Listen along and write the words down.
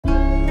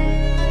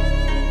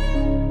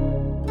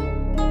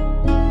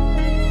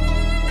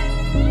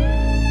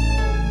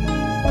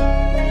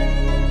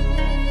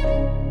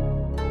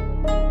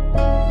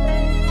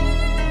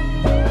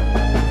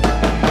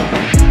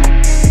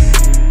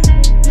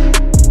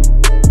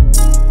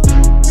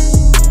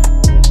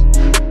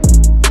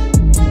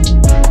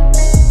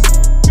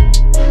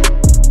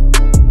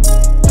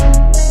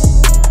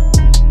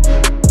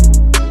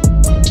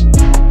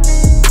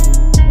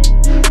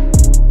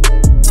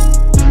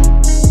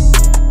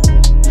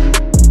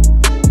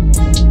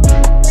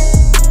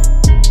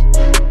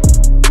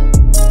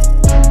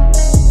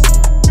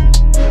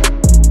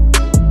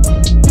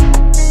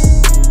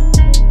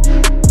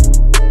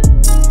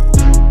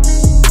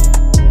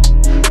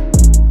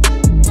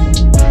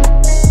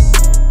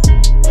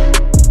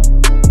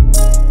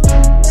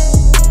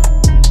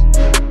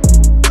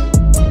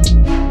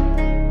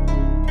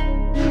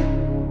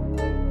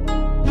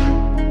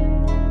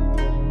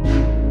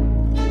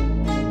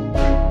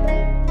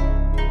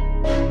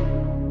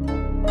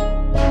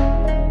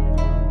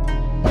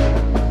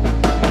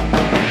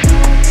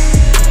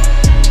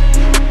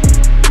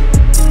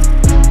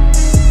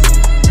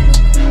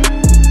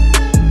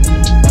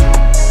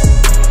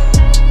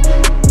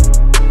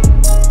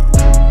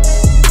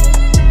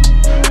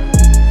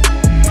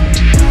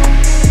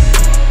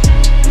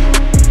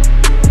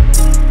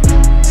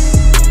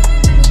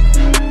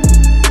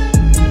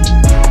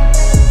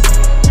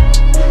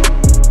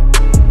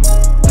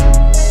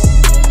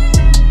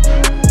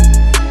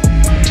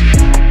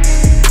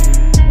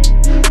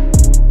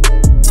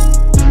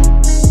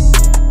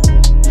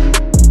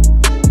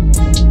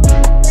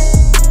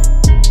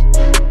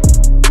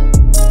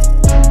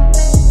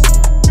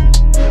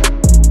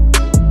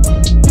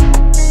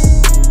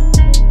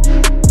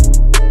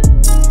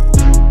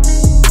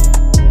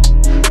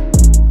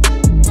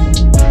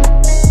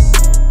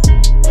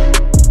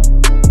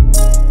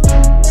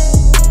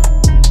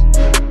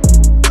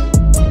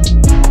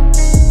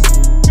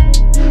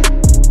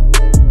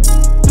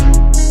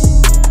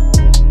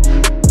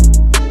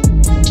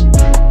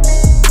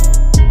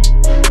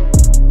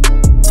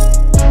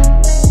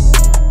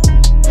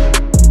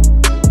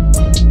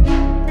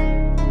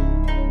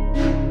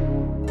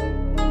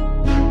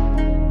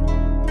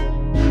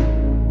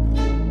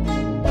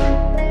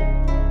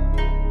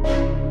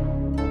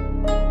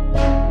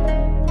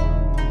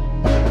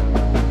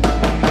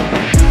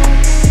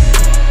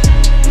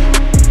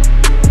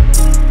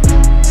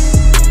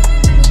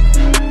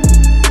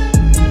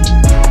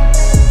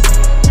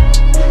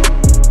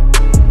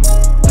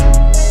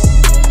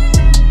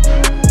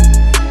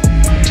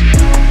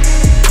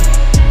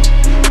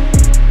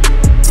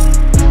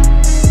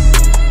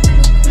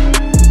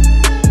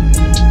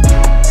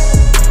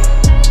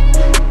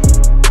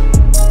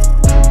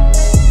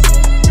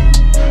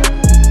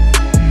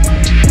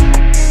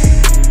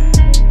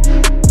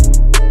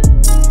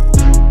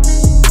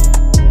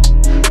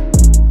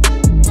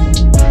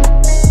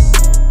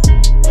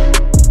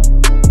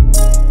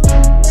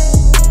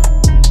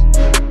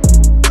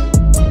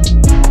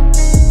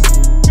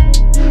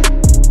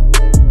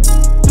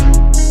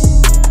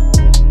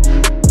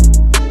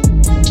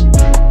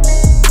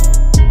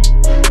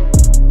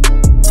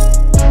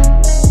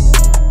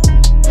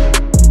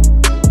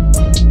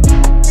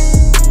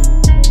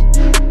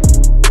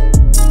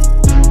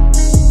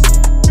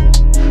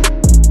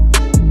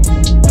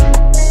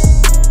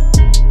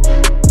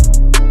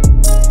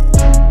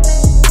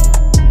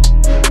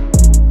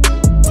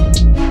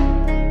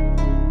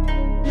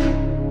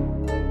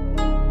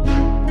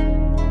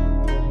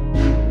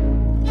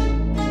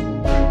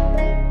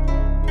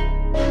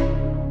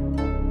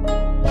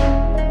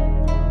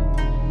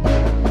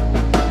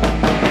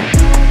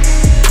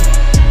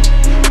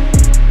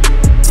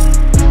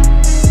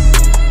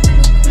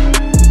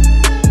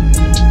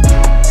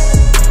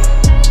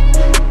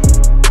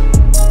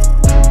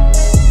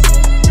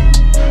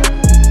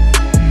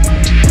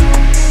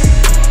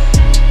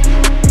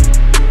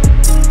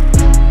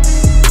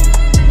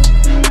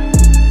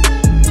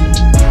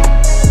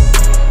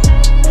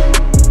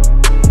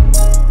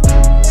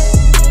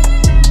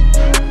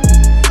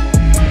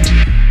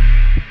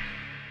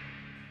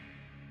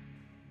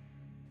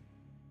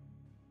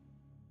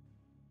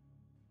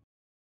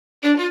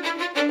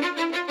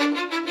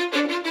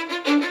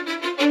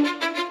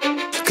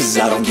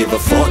I don't give a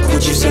fuck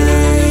what you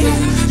say.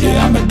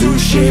 Yeah, I'ma do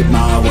shit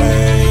my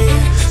way.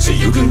 So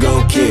you can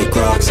go kick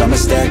rocks, I'ma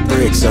stack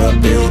bricks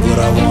up, build what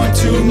I want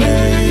to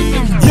make.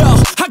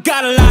 Yo, I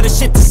got a lot of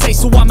shit to say,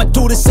 so I'ma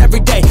do this every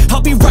day.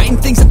 I'll be writing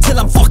things until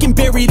I'm fucking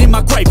buried in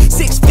my grave.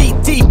 6 feet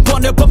deep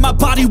under, but my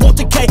body won't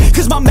decay,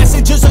 cause my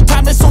messages are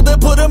timeless, so they'll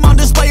put them on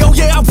display. Oh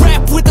yeah, I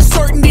rap with a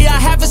certainty, I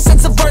have a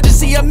sense of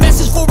urgency, a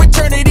message for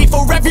eternity,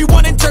 for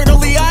everyone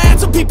internally. I had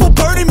some people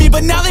burning me,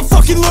 but now they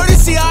fucking learn to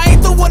see I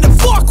ain't the one to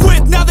fuck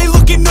with. Now they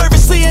looking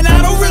nervously, and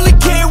I don't really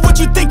care what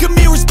you think of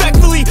me,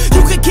 respectfully.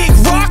 You can kick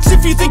rocks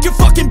if you think you're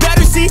fucking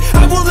better, see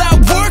I will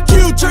outwork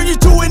you, turn you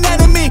to an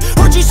enemy.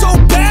 Hurt you so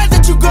bad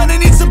that you're gonna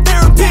need some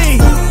therapy.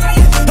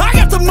 I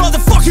got the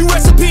motherfucking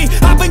recipe,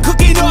 I've been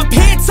cooking up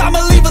hits,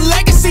 I'ma leave a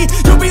legacy.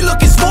 You'll be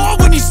looking small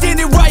when you're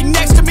standing right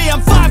next to me.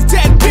 I'm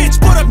 5'10", bitch,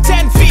 but I'm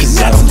 10 feet next to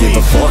me. I don't give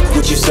a fuck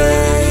what you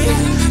say.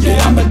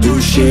 Yeah, I'ma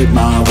do shit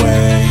my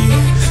way.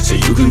 So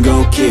you can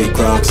go kick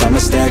rocks, I'ma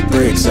stack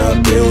bricks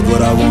up, build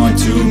what I want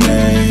to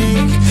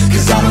make.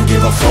 Cause I don't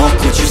give a fuck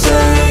what you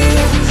say.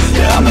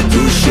 Yeah, I'ma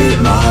do shit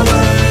my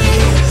way.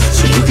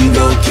 So you can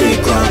go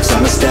kick rocks,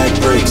 I'ma stack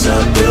bricks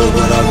up, build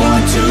what I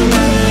want to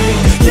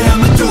make. Yeah,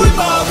 I'ma do it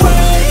my way.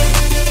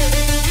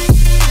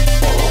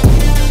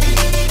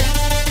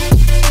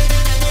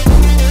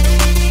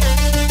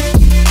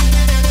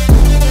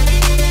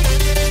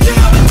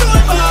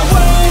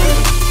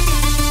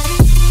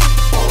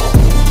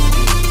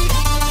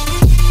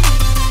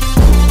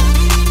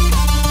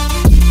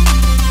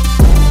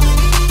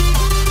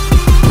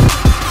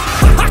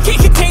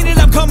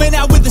 Coming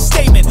out with a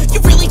statement. You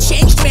really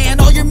changed,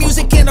 man, all your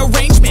music and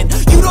arrangement.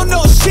 You don't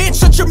know shit,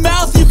 shut your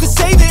mouth, you can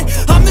save it.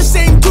 I'm the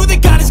same dude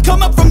that got his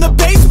come up from the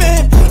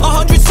basement.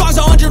 100 songs,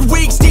 100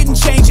 weeks, didn't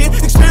change it.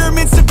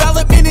 Experiments,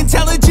 development,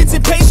 intelligence,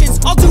 and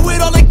patience. I'll do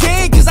it all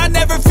again, cause I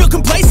never feel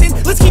complacent.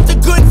 Let's keep the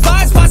good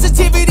vibes,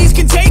 positivity's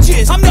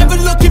contagious. I'm never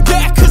looking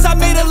back, cause I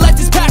made a life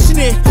that's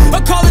passionate.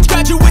 A college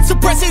graduate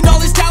suppressing all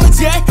his talents,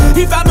 yeah.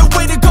 He found a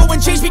way to go and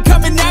change,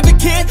 become an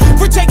advocate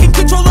for taking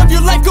control of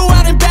your life, go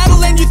out and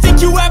battle. And you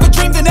think you have a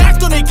dream, then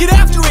act on it, get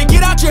after it,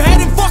 get out your head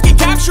and fucking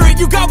capture it.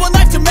 You got one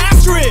life to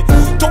master it.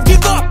 Don't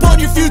give up on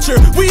your future,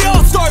 we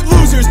all start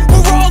losers.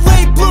 We're all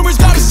late bloomers,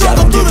 gotta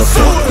struggle through the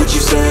sewer. What you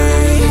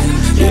say?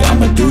 Yeah,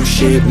 I'ma do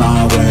shit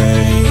my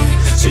way.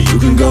 So you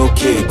can go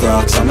kick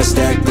rocks, I'ma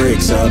stack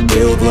bricks up,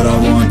 build what I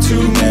want to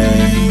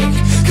make.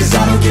 Cause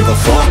I don't give a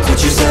fuck what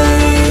you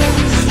say.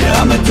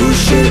 Yeah, I'ma do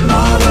shit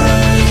my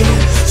way.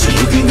 So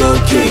you can go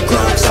kick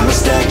rocks, I'ma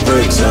stack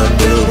bricks up,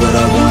 build what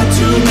I want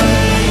to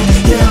make.